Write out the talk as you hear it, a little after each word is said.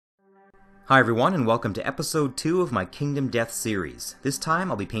Hi everyone, and welcome to episode 2 of my Kingdom Death series. This time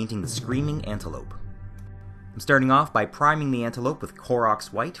I'll be painting the Screaming Antelope. I'm starting off by priming the Antelope with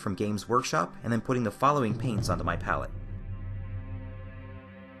Corox White from Games Workshop, and then putting the following paints onto my palette.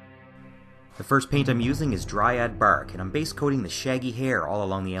 The first paint I'm using is Dryad Bark, and I'm base coating the shaggy hair all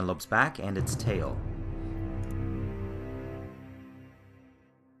along the antelope's back and its tail.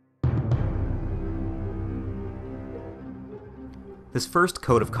 This first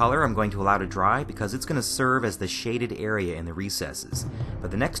coat of color I'm going to allow to dry because it's going to serve as the shaded area in the recesses,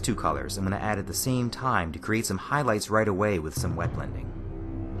 but the next two colors I'm going to add at the same time to create some highlights right away with some wet blending.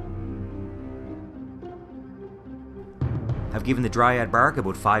 I've given the Dryad Bark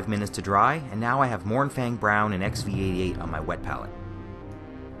about 5 minutes to dry, and now I have Mournfang Brown and XV88 on my wet palette.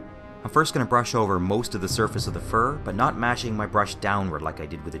 I'm first going to brush over most of the surface of the fur, but not mashing my brush downward like I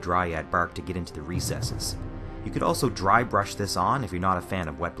did with the Dryad Bark to get into the recesses. You could also dry brush this on if you're not a fan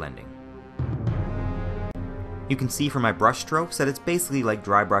of wet blending. You can see from my brush strokes that it's basically like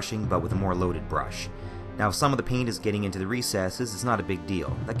dry brushing but with a more loaded brush. Now if some of the paint is getting into the recesses, it's not a big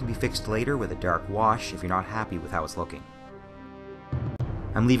deal. That can be fixed later with a dark wash if you're not happy with how it's looking.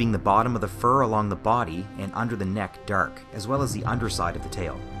 I'm leaving the bottom of the fur along the body and under the neck dark, as well as the underside of the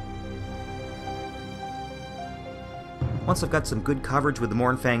tail. Once I've got some good coverage with the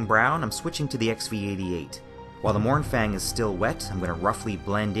Mournfang Brown, I'm switching to the XV88. While the Mournfang is still wet, I'm going to roughly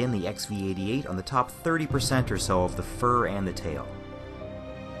blend in the XV88 on the top 30% or so of the fur and the tail.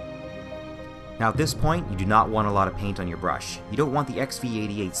 Now at this point, you do not want a lot of paint on your brush. You don't want the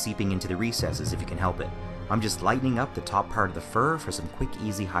XV88 seeping into the recesses if you can help it. I'm just lightening up the top part of the fur for some quick,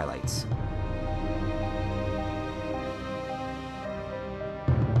 easy highlights.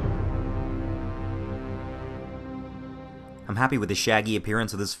 I'm happy with the shaggy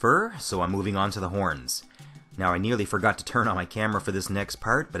appearance of this fur, so I'm moving on to the horns. Now I nearly forgot to turn on my camera for this next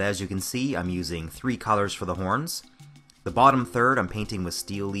part, but as you can see I'm using 3 colors for the horns. The bottom third I'm painting with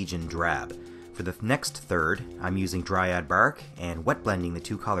Steel Legion Drab. For the next third I'm using Dryad Bark and wet blending the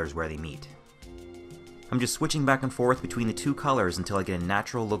 2 colors where they meet. I'm just switching back and forth between the 2 colors until I get a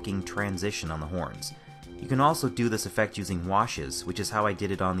natural looking transition on the horns. You can also do this effect using washes, which is how I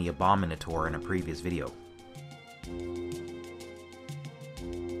did it on the Abominator in a previous video.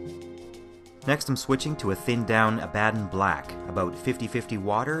 Next I'm switching to a thinned down Abaddon Black, about 50-50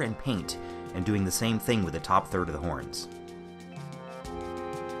 water and paint, and doing the same thing with the top third of the horns.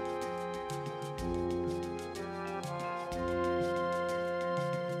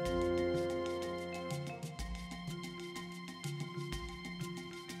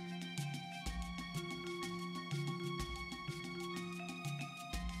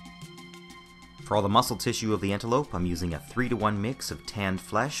 For all the muscle tissue of the antelope, I'm using a 3-to-1 mix of tanned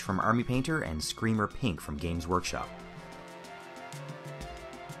flesh from Army Painter and Screamer Pink from Games Workshop.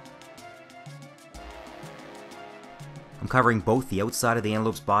 I'm covering both the outside of the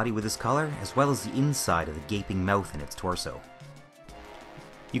antelope's body with this color, as well as the inside of the gaping mouth in its torso.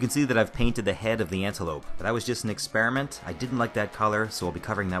 You can see that I've painted the head of the antelope, but that was just an experiment. I didn't like that color, so I'll be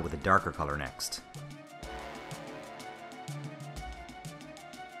covering that with a darker color next.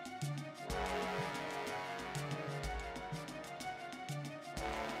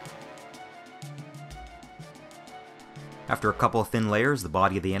 After a couple of thin layers, the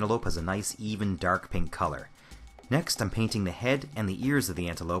body of the antelope has a nice even dark pink color. Next I'm painting the head and the ears of the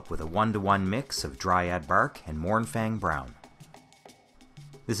antelope with a 1-to-1 mix of Dryad Bark and Mournfang Brown.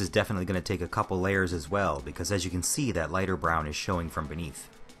 This is definitely going to take a couple layers as well, because as you can see that lighter brown is showing from beneath.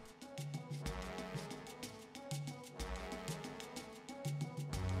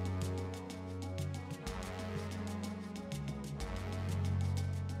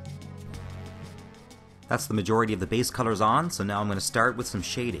 That's the majority of the base colors on, so now I'm going to start with some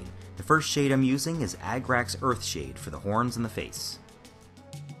shading. The first shade I'm using is Agrax Earthshade for the horns and the face.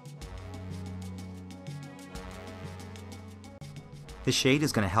 This shade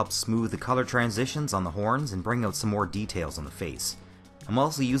is going to help smooth the color transitions on the horns and bring out some more details on the face. I'm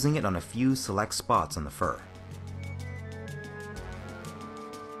also using it on a few select spots on the fur.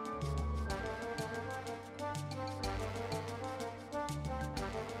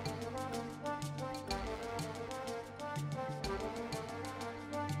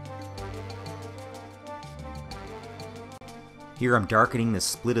 Here I'm darkening the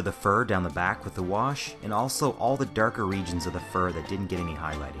split of the fur down the back with the wash, and also all the darker regions of the fur that didn't get any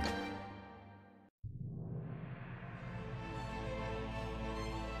highlighting.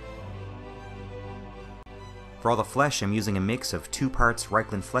 For all the flesh I'm using a mix of 2 parts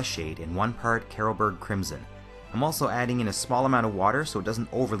Reikland Fleshshade and 1 part Carroburg Crimson. I'm also adding in a small amount of water so it doesn't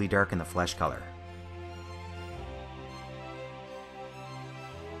overly darken the flesh color.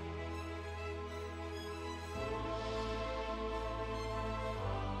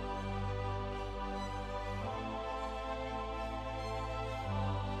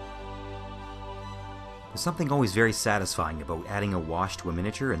 There's something always very satisfying about adding a wash to a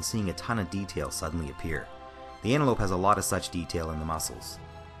miniature and seeing a ton of detail suddenly appear. The Antelope has a lot of such detail in the muscles.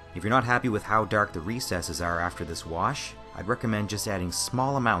 If you're not happy with how dark the recesses are after this wash, I'd recommend just adding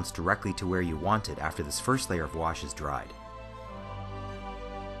small amounts directly to where you want it after this first layer of wash is dried.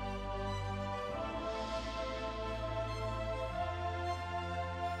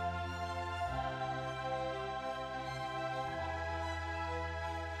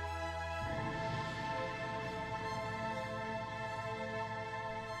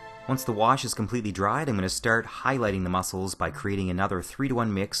 Once the wash is completely dried, I'm going to start highlighting the muscles by creating another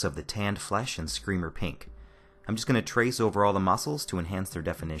 3-to-1 mix of the tanned flesh and Screamer Pink. I'm just going to trace over all the muscles to enhance their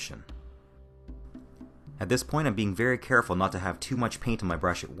definition. At this point, I'm being very careful not to have too much paint on my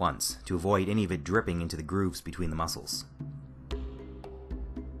brush at once, to avoid any of it dripping into the grooves between the muscles.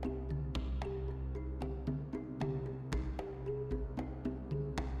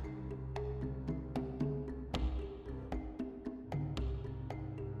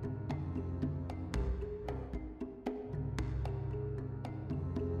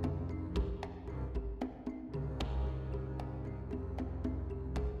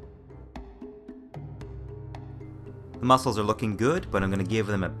 The muscles are looking good, but I'm going to give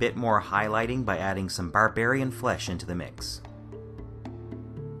them a bit more highlighting by adding some Barbarian Flesh into the mix.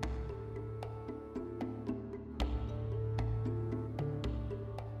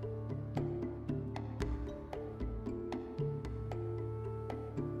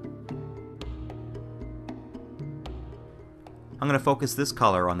 I'm going to focus this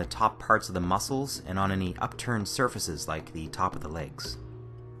color on the top parts of the muscles and on any upturned surfaces like the top of the legs.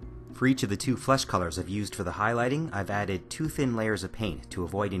 For each of the 2 flesh colors I've used for the highlighting, I've added 2 thin layers of paint to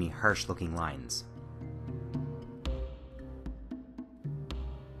avoid any harsh looking lines.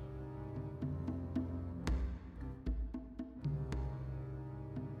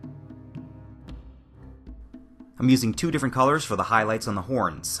 I'm using 2 different colors for the highlights on the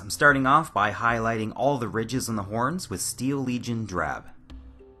horns. I'm starting off by highlighting all the ridges on the horns with Steel Legion Drab.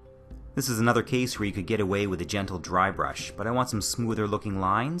 This is another case where you could get away with a gentle dry brush, but I want some smoother looking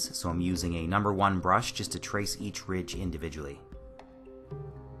lines, so I'm using a number 1 brush just to trace each ridge individually.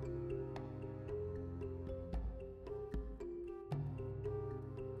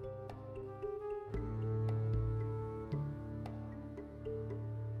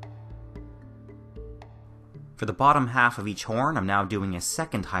 For the bottom half of each horn, I'm now doing a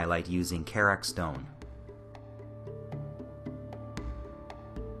second highlight using Karak Stone.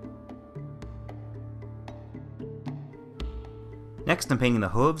 Next, I'm painting the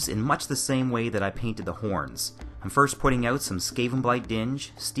hooves in much the same way that I painted the horns. I'm first putting out some Skavenblight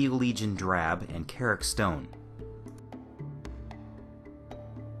Dinge, Steel Legion Drab, and Karak Stone.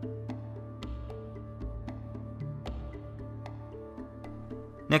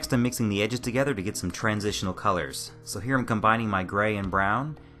 Next, I'm mixing the edges together to get some transitional colors. So here I'm combining my gray and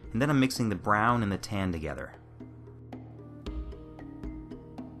brown, and then I'm mixing the brown and the tan together.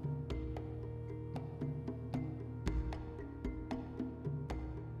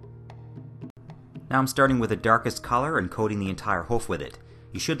 Now I'm starting with the darkest color and coating the entire hoof with it.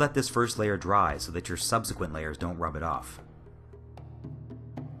 You should let this first layer dry so that your subsequent layers don't rub it off.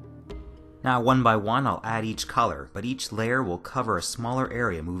 Now one by one I'll add each color, but each layer will cover a smaller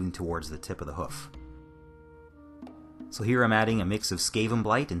area moving towards the tip of the hoof. So here I'm adding a mix of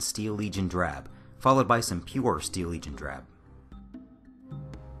Skavenblight and Steel Legion Drab, followed by some pure Steel Legion Drab.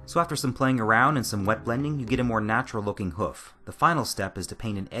 So after some playing around and some wet blending, you get a more natural looking hoof. The final step is to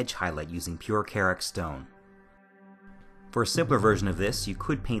paint an edge highlight using pure Karak Stone. For a simpler version of this, you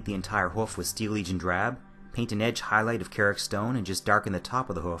could paint the entire hoof with Steel Legion Drab, paint an edge highlight of Karak Stone, and just darken the top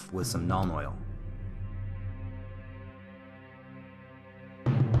of the hoof with some Nuln Oil.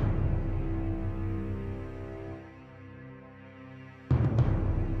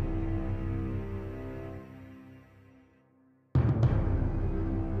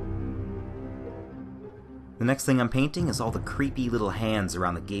 The next thing I'm painting is all the creepy little hands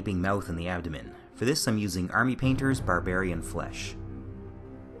around the gaping mouth and the abdomen. For this I'm using Army Painter's Barbarian Flesh.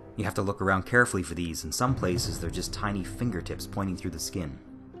 You have to look around carefully for these. In some places they're just tiny fingertips pointing through the skin.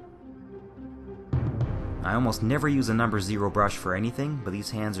 I almost never use a number 0 brush for anything, but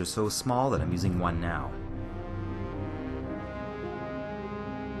these hands are so small that I'm using one now.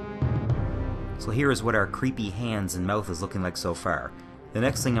 So here is what our creepy hands and mouth is looking like so far. The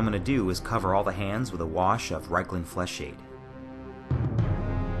next thing I'm going to do is cover all the hands with a wash of Reikland Fleshshade.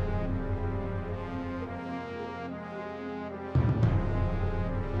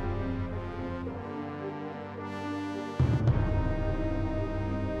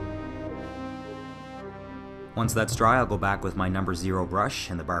 Once that's dry, I'll go back with my number 0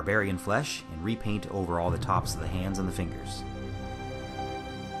 brush and the Barbarian Flesh and repaint over all the tops of the hands and the fingers.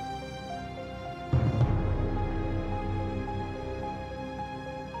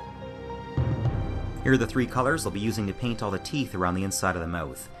 Here are the 3 colors I'll be using to paint all the teeth around the inside of the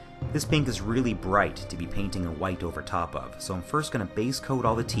mouth. This pink is really bright to be painting a white over top of, so I'm first going to base coat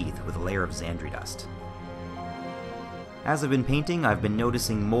all the teeth with a layer of Xandri dust. As I've been painting, I've been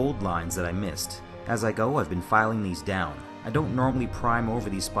noticing mold lines that I missed. As I go, I've been filing these down. I don't normally prime over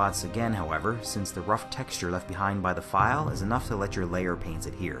these spots again, however, since the rough texture left behind by the file is enough to let your layer paints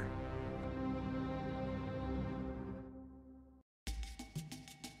adhere.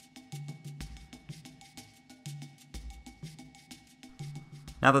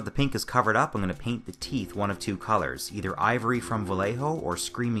 Now that the pink is covered up, I'm going to paint the teeth one of 2 colors, either Ivory from Vallejo or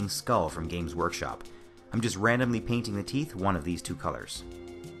Screaming Skull from Games Workshop. I'm just randomly painting the teeth one of these 2 colors.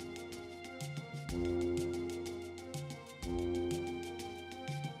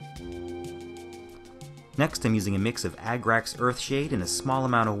 Next, I'm using a mix of Agrax Earthshade and a small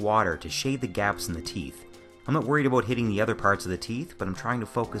amount of water to shade the gaps in the teeth. I'm not worried about hitting the other parts of the teeth, but I'm trying to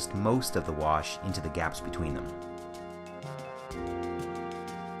focus most of the wash into the gaps between them.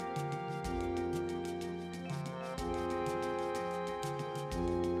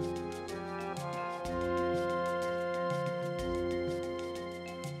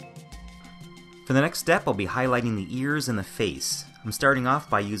 For the next step, I'll be highlighting the ears and the face. I'm starting off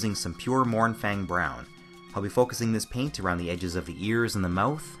by using some pure Mournfang Brown. I'll be focusing this paint around the edges of the ears and the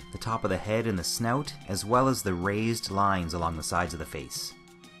mouth, the top of the head and the snout, as well as the raised lines along the sides of the face.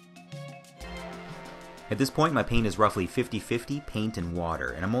 At this point, my paint is roughly 50-50 paint and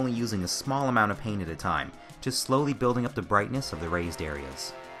water, and I'm only using a small amount of paint at a time, just slowly building up the brightness of the raised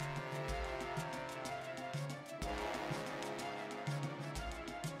areas.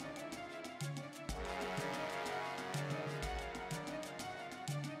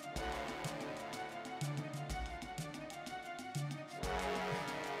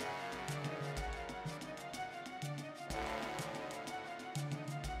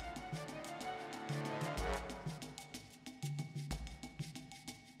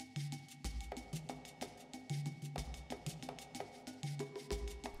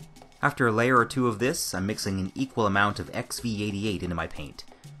 After a layer or 2 of this, I'm mixing an equal amount of XV88 into my paint.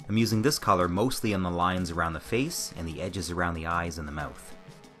 I'm using this color mostly on the lines around the face and the edges around the eyes and the mouth.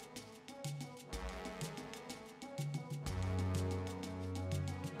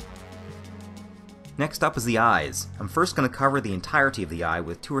 Next up is the eyes. I'm first going to cover the entirety of the eye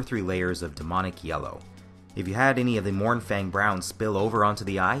with 2 or 3 layers of Daemonic Yellow. If you had any of the Mournfang Brown spill over onto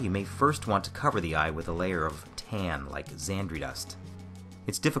the eye, you may first want to cover the eye with a layer of tan, like Xandri dust.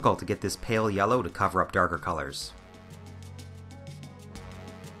 It's difficult to get this pale yellow to cover up darker colors.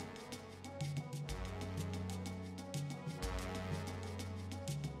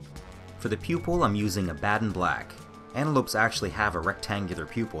 For the pupil, I'm using Abaddon Black. Antelopes actually have a rectangular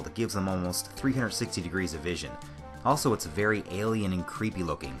pupil that gives them almost 360 degrees of vision. Also, it's very alien and creepy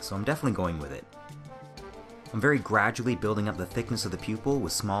looking, so I'm definitely going with it. I'm very gradually building up the thickness of the pupil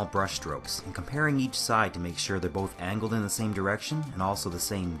with small brush strokes and comparing each side to make sure they're both angled in the same direction and also the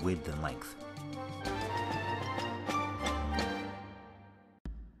same width and length.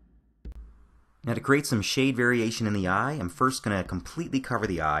 Now to create some shade variation in the eye, I'm first going to completely cover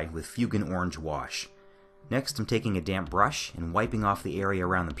the eye with Fuegan Orange wash. Next, I'm taking a damp brush and wiping off the area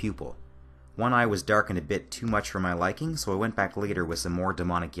around the pupil. One eye was darkened a bit too much for my liking, so I went back later with some more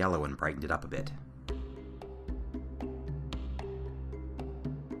Daemonic Yellow and brightened it up a bit.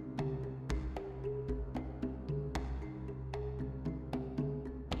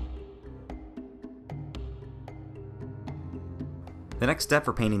 The next step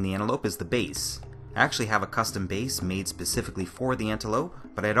for painting the antelope is the base. I actually have a custom base made specifically for the antelope,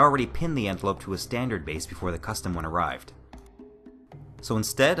 but I had already pinned the antelope to a standard base before the custom one arrived. So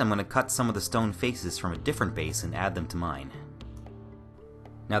instead, I'm going to cut some of the stone faces from a different base and add them to mine.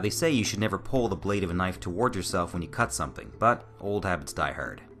 Now they say you should never pull the blade of a knife toward yourself when you cut something, but old habits die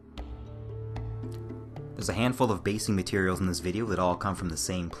hard. There's a handful of basing materials in this video that all come from the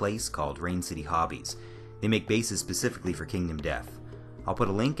same place called Rain City Hobbies. They make bases specifically for Kingdom Death. I'll put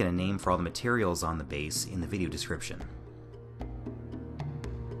a link and a name for all the materials on the base in the video description.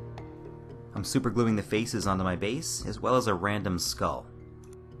 I'm super gluing the faces onto my base, as well as a random skull.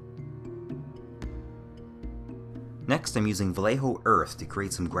 Next, I'm using Vallejo Earth to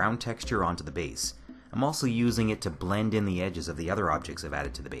create some ground texture onto the base. I'm also using it to blend in the edges of the other objects I've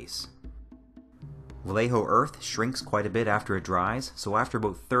added to the base. Vallejo Earth shrinks quite a bit after it dries, so after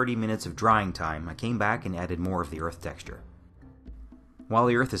about 30 minutes of drying time, I came back and added more of the earth texture. While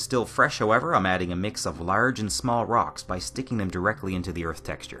the earth is still fresh, however, I'm adding a mix of large and small rocks by sticking them directly into the earth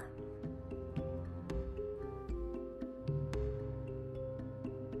texture.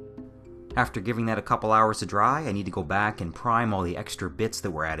 After giving that a couple hours to dry, I need to go back and prime all the extra bits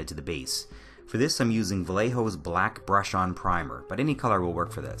that were added to the base. For this, I'm using Vallejo's Black Brush-On Primer, but any color will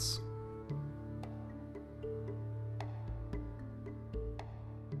work for this.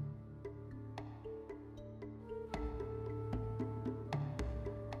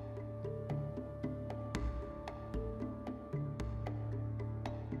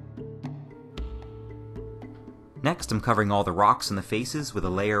 Next, I'm covering all the rocks and the faces with a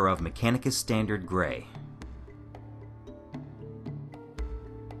layer of Mechanicus Standard Grey.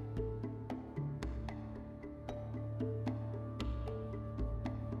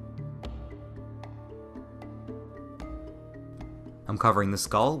 I'm covering the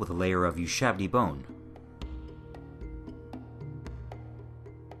skull with a layer of Ushabti Bone.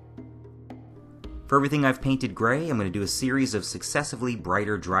 For everything I've painted grey, I'm going to do a series of successively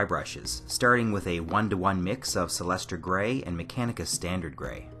brighter dry brushes, starting with a 1-to-1 mix of Celestra Grey and Mechanicus Standard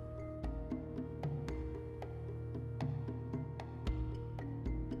Grey.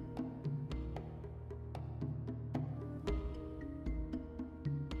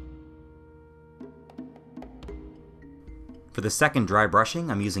 For the second dry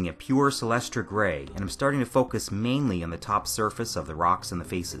brushing, I'm using a pure Celestra Grey, and I'm starting to focus mainly on the top surface of the rocks and the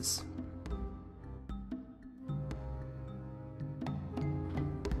faces.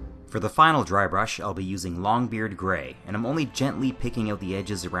 For the final dry brush, I'll be using Longbeard Grey, and I'm only gently picking out the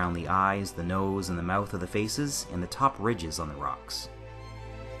edges around the eyes, the nose, and the mouth of the faces, and the top ridges on the rocks.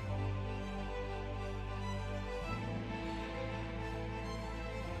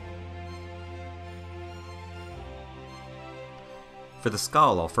 For the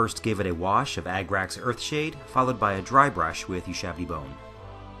skull, I'll first give it a wash of Agrax Earthshade, followed by a dry brush with Ushabti Bone.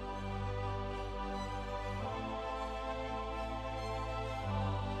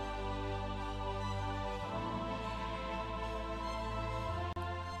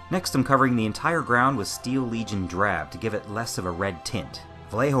 Next, I'm covering the entire ground with Steel Legion Drab to give it less of a red tint.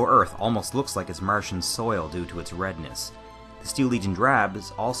 Vallejo Earth almost looks like it's Martian soil due to its redness. The Steel Legion Drab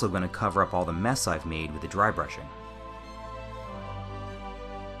is also going to cover up all the mess I've made with the dry brushing.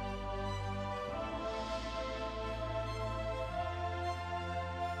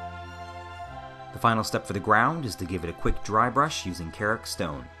 The final step for the ground is to give it a quick dry brush using Karak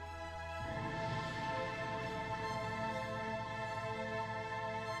Stone.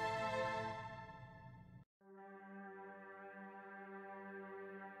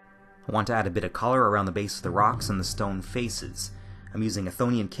 I want to add a bit of color around the base of the rocks and the stone faces. I'm using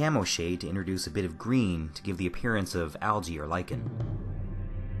Athonian Camoshade to introduce a bit of green to give the appearance of algae or lichen.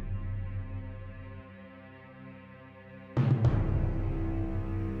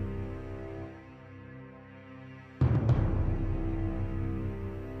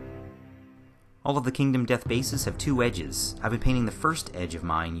 All of the Kingdom Death bases have two edges. I've been painting the first edge of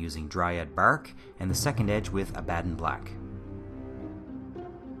mine using Dryad Bark and the second edge with Abaddon Black.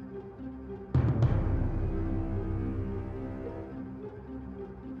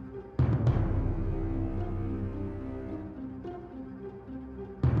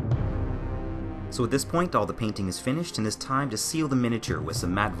 So at this point, all the painting is finished and it's time to seal the miniature with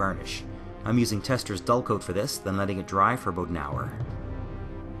some matte varnish. I'm using Tester's Dull Coat for this, then letting it dry for about an hour.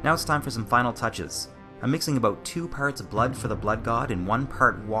 Now it's time for some final touches. I'm mixing about 2 parts blood for the blood god and 1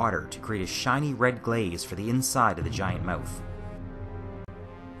 part water to create a shiny red glaze for the inside of the giant mouth.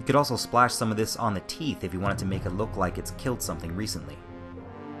 You could also splash some of this on the teeth if you wanted to make it look like it's killed something recently.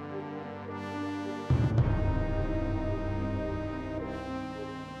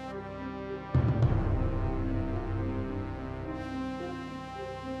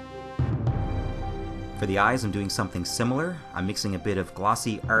 For the eyes, I'm doing something similar. I'm mixing a bit of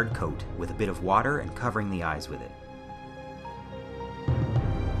glossy Ardcoat with a bit of water and covering the eyes with it.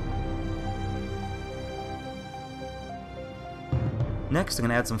 Next, I'm going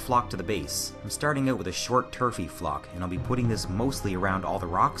to add some flock to the base. I'm starting out with a short turfy flock, and I'll be putting this mostly around all the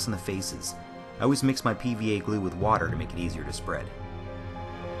rocks and the faces. I always mix my PVA glue with water to make it easier to spread.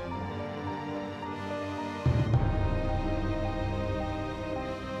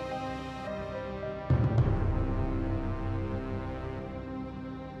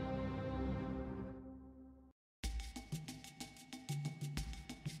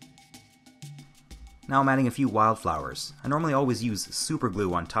 Now I'm adding a few wildflowers. I normally always use super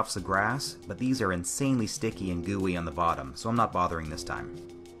glue on tufts of grass, but these are insanely sticky and gooey on the bottom, so I'm not bothering this time.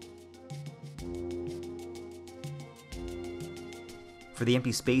 For the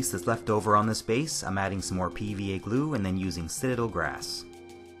empty space that's left over on this base, I'm adding some more PVA glue and then using Citadel grass.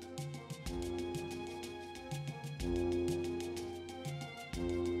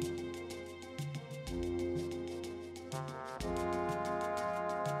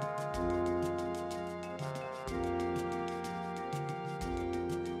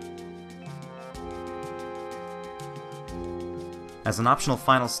 As an optional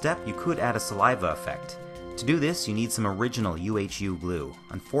final step, you could add a saliva effect. To do this, you need some original UHU glue.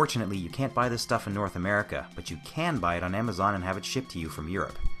 Unfortunately, you can't buy this stuff in North America, but you can buy it on Amazon and have it shipped to you from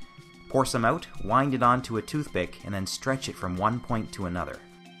Europe. Pour some out, wind it onto a toothpick, and then stretch it from one point to another.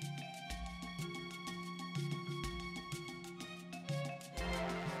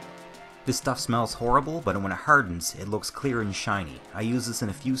 This stuff smells horrible, but when it hardens, it looks clear and shiny. I use this in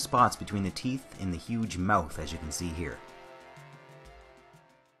a few spots between the teeth in the huge mouth, as you can see here.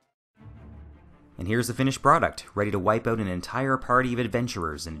 And here's the finished product, ready to wipe out an entire party of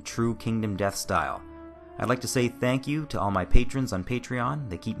adventurers in true Kingdom Death style. I'd like to say thank you to all my patrons on Patreon.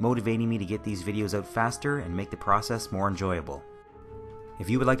 They keep motivating me to get these videos out faster and make the process more enjoyable. If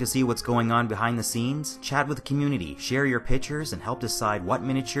you would like to see what's going on behind the scenes, chat with the community, share your pictures, and help decide what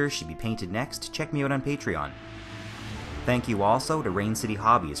miniature should be painted next, check me out on Patreon. Thank you also to Rain City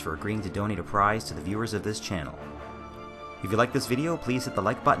Hobbies for agreeing to donate a prize to the viewers of this channel. If you like this video, please hit the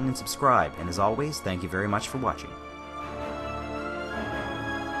like button and subscribe, and as always, thank you very much for watching.